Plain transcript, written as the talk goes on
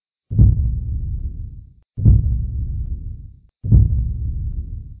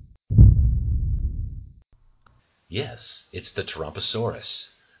Yes, it's the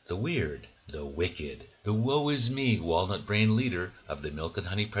Tarumposaurus, the weird, the wicked, the woe-is-me walnut-brain leader of the Milk and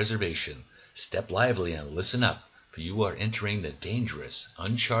Honey Preservation. Step lively and listen up, for you are entering the dangerous,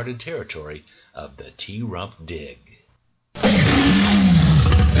 uncharted territory of the T-Rump Dig.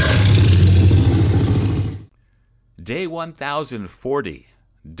 Day 1040.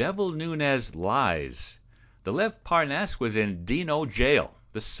 Devil Nunes lies. The Lev Parnas was in Dino jail,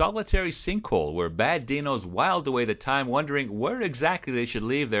 the solitary sinkhole where bad dinos whiled away the time wondering where exactly they should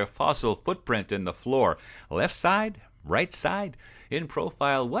leave their fossil footprint in the floor. Left side? Right side? In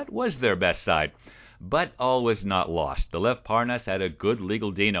profile, what was their best side? But all was not lost. The Lev Parnas had a good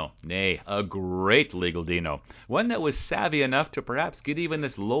legal dino, nay, a great legal dino, one that was savvy enough to perhaps get even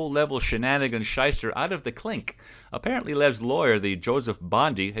this low-level shenanigan shyster out of the clink. Apparently Lev's lawyer, the Joseph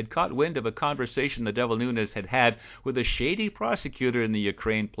Bondi, had caught wind of a conversation the Devil Nunes had had with a shady prosecutor in the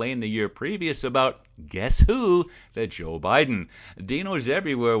Ukraine plain the year previous about, guess who? The Joe Biden. Dinos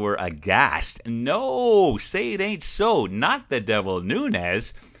everywhere were aghast. No, say it ain't so, not the Devil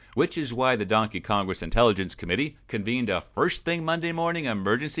Nunes. Which is why the Donkey Congress Intelligence Committee convened a first-thing Monday morning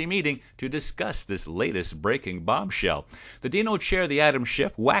emergency meeting to discuss this latest breaking bombshell. The Dino chair, the Adam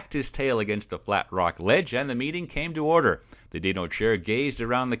Schiff, whacked his tail against the flat rock ledge, and the meeting came to order. The Dino chair gazed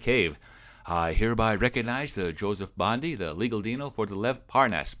around the cave. I hereby recognize the Joseph Bondi, the legal Dino for the Lev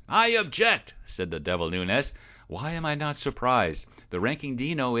Parnas. I object, said the Devil Nunes. Why am I not surprised? The ranking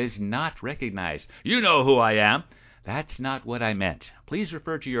Dino is not recognized. You know who I am. That's not what I meant. Please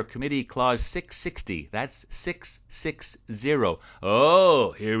refer to your committee clause 660. That's 660.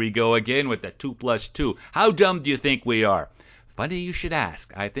 Oh, here we go again with the 2 plus 2. How dumb do you think we are? Funny you should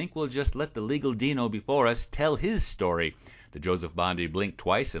ask. I think we'll just let the legal Dino before us tell his story. The Joseph Bondi blinked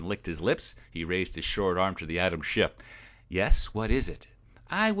twice and licked his lips. He raised his short arm to the Adam Schiff. Yes, what is it?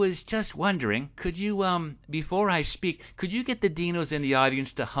 I was just wondering, could you, before I speak, could you get the Dinos in the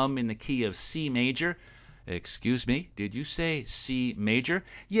audience to hum in the key of C major? Excuse me, did you say C major?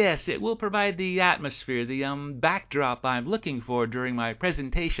 Yes, it will provide the atmosphere, the backdrop I'm looking for during my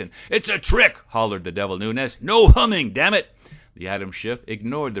presentation. It's a trick, hollered the Devil Nunes. No humming, damn it! The Adam Schiff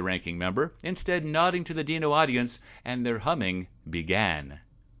ignored the ranking member, instead nodding to the Dino audience, and their humming began.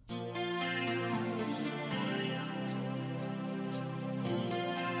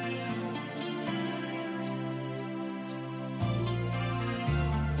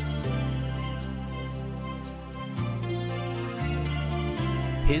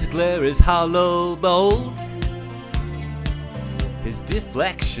 His glare is hollow, bold, his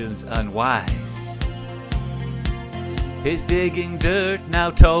deflections unwise, his digging dirt now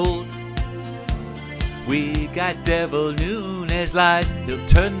told. We got Devil Nunes lies, he'll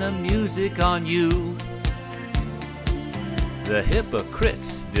turn the music on you. The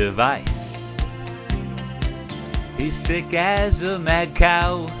hypocrite's device, he's sick as a mad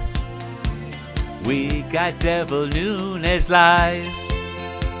cow. We got Devil Nunes lies.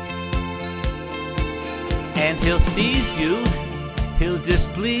 And he'll seize you, he'll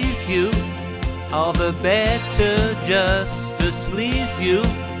displease you, all the better just to sleaze you.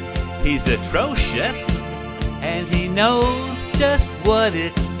 He's atrocious, and he knows just what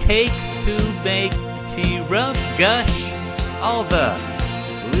it takes to make T-Rump gush. All the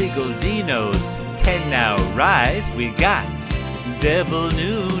legal Dinos can now rise. We got Devil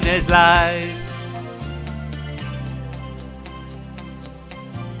Nunes lies.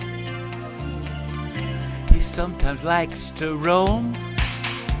 Sometimes likes to roam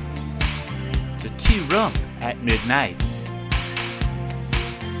to T-Rump at midnight.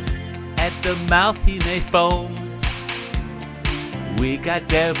 At the mouth he may foam. We got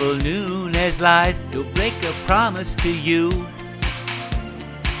Devil Nunes lies. He'll break a promise to you.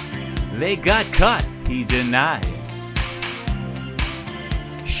 They got caught, he denies.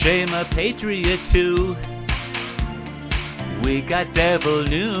 Shame a patriot too. We got Devil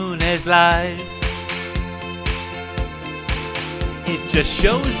Nunes lies. It just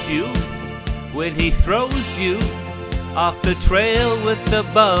shows you when he throws you off the trail with the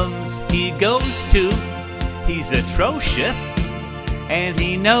bums he goes to. He's atrocious, and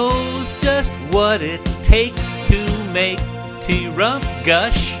he knows just what it takes to make T-Rump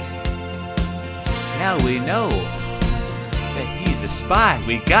gush. Now we know that he's a spy.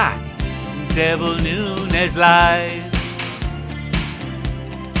 We got Devil Nunes lies.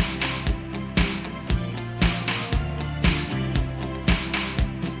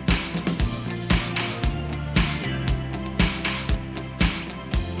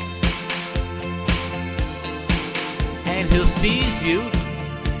 He'll seize you,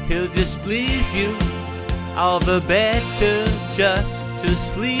 he'll displease you, all the better just to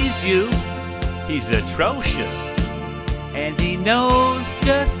sleaze you. He's atrocious, and he knows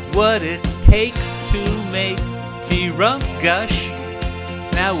just what it takes to make T-Rump gush.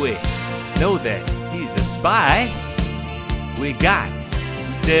 Now we know that he's a spy. We got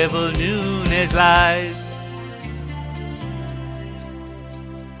Devil Nunes lies.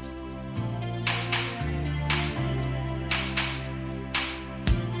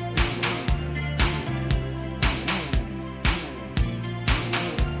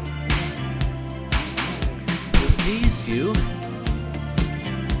 You.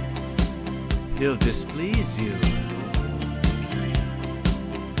 He'll displease you,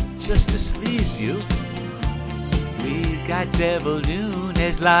 just to sleaze you. We got Devil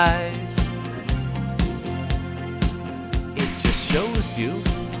Nunes lies. It just shows you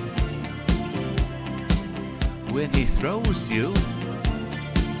when he throws you,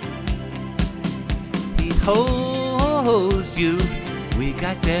 he holds you. We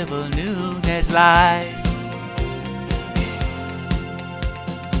got Devil Nunes lies.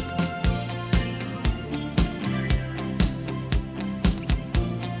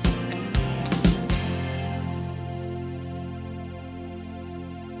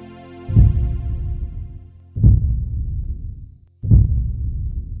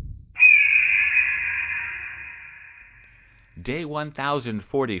 Day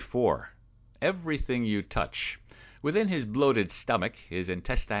 1044. Everything you touch. Within his bloated stomach, his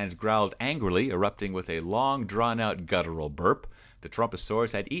intestines growled angrily, erupting with a long, drawn-out guttural burp. The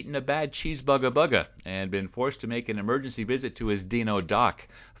Trumposaurus had eaten a bad cheese bugga and been forced to make an emergency visit to his dino doc.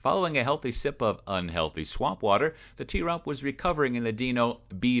 Following a healthy sip of unhealthy swamp water, the T-Rump was recovering in the dino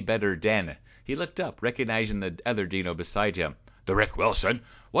Be Better den. He looked up, recognizing the other dino beside him. "The Rick Wilson?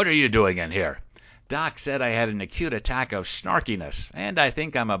 What are you doing in here?" "Doc said I had an acute attack of snarkiness, and I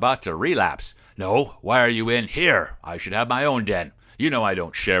think I'm about to relapse." "No, why are you in here? I should have my own den. You know I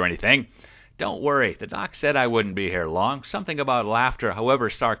don't share anything." "Don't worry, the doc said I wouldn't be here long. Something about laughter, however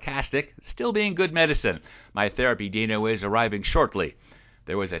sarcastic, still being good medicine. My therapy dino is arriving shortly."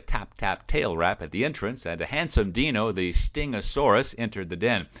 There was a tap-tap tail rap at the entrance, and a handsome dino, the Stingosaurus, entered the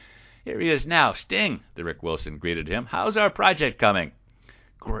den. "Here he is now, Sting," the Rick Wilson greeted him. "How's our project coming?"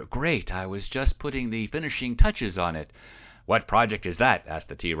 "Great. I was just putting the finishing touches on it." "What project is that?" asked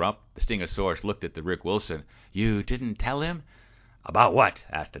the T-Rump. The Stingosaurus looked at the Rick Wilson. "You didn't tell him?" "About what?"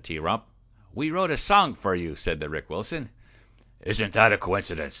 asked the T-Rump. "We wrote a song for you," said the Rick Wilson. "Isn't that a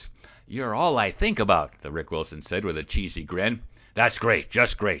coincidence?" "You're all I think about," the Rick Wilson said with a cheesy grin. "That's great,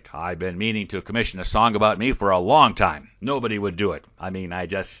 just great. I've been meaning to commission a song about me for a long time. Nobody would do it. I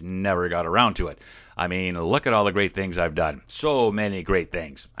just never got around to it. Look at all the great things I've done. So many great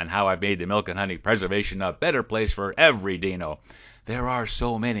things. And how I've made the Milk and Honey Preservation a better place for every dino." "There are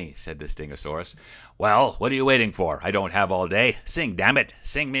so many," said the Stingosaurus. "Well, what are you waiting for? I don't have all day. Sing, damn it.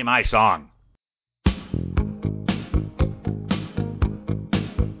 Sing me my song."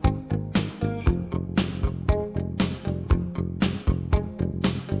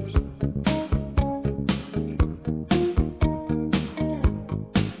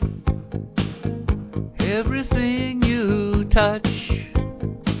 Everything you touch,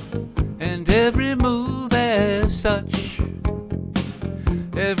 and every move as such,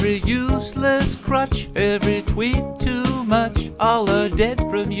 every useless crutch, every tweak too much, all are dead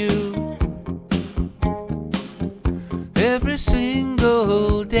from you. Every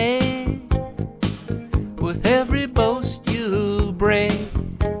single day, with every boast you break,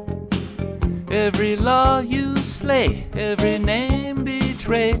 every law you slay, every name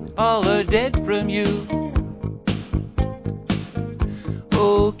betray, all are dead from you.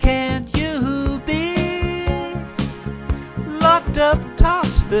 Oh, can't you be locked up,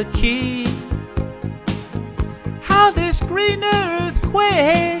 toss the key? How this green earth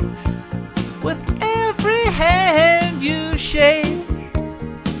quakes with every hand you shake,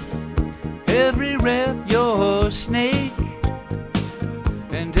 every rep your snake,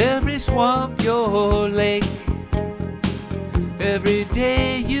 and every swamp your lake. Every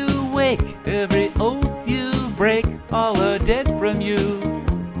day you wake, every oath you break, all are dead from you.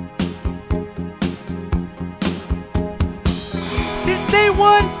 Since day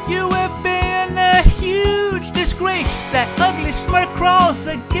one, you have been a huge disgrace. That ugly smirk crawls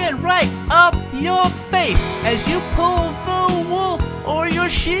again right up your face as you pull the wool or your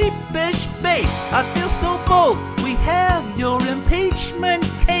sheepish face. I feel so bold, we have your impeachment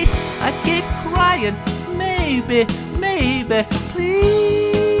case. I keep crying, maybe, please.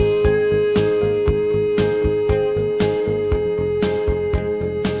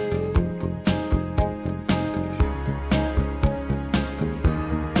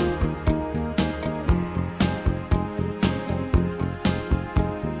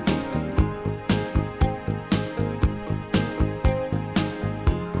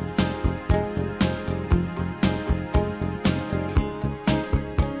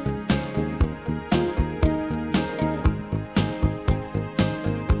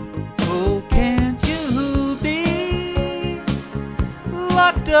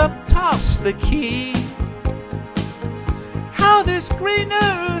 the key. How this green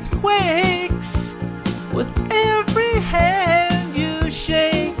earth quakes with every hand you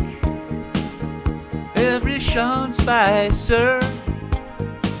shake. Every Sean Spicer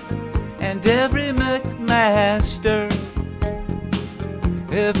and every McMaster,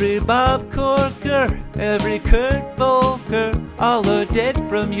 every Bob Corker, every Kurt Volker, all are dead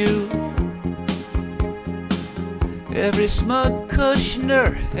from you. Every Smug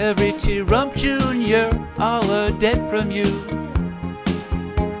Kushner, every T. Rump Jr., all are dead from you.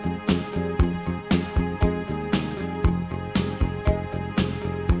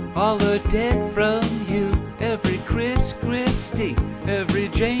 All are dead from you. Every Chris Christie, every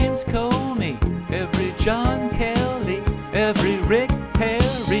James Comey, every John Kelly, every Rick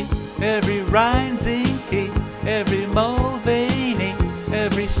Perry, every Ryan Zinke, every Mulvaney,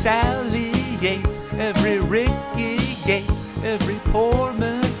 every Sally Yates, every Ricky Gates, every poor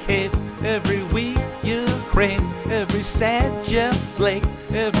McCabe, every weak Ukraine, every sad Jeff Flake,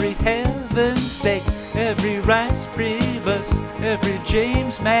 every heaven's sake, every Reince Priebus, every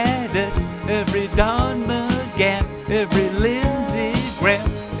James Mattis, every Don McGahn, every Lindsey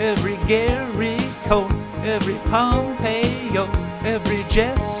Graham, every Gary Cohn, every Pompeo, every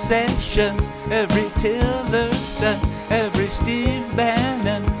Jeff Sessions, every Tillerson, every Steve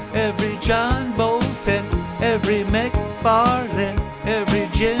Bannon, every John Bolton, every McFarlane, every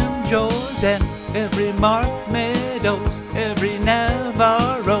Jim Jordan, every Mark Meadows, every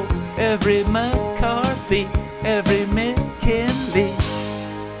Navarro, every McCarthy, every McKinley.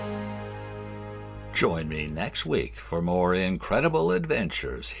 Join me next week for more incredible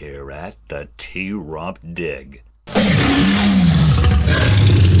adventures here at the T-Rump Dig.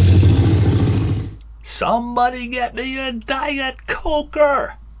 Somebody get me a Diet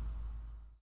Coker!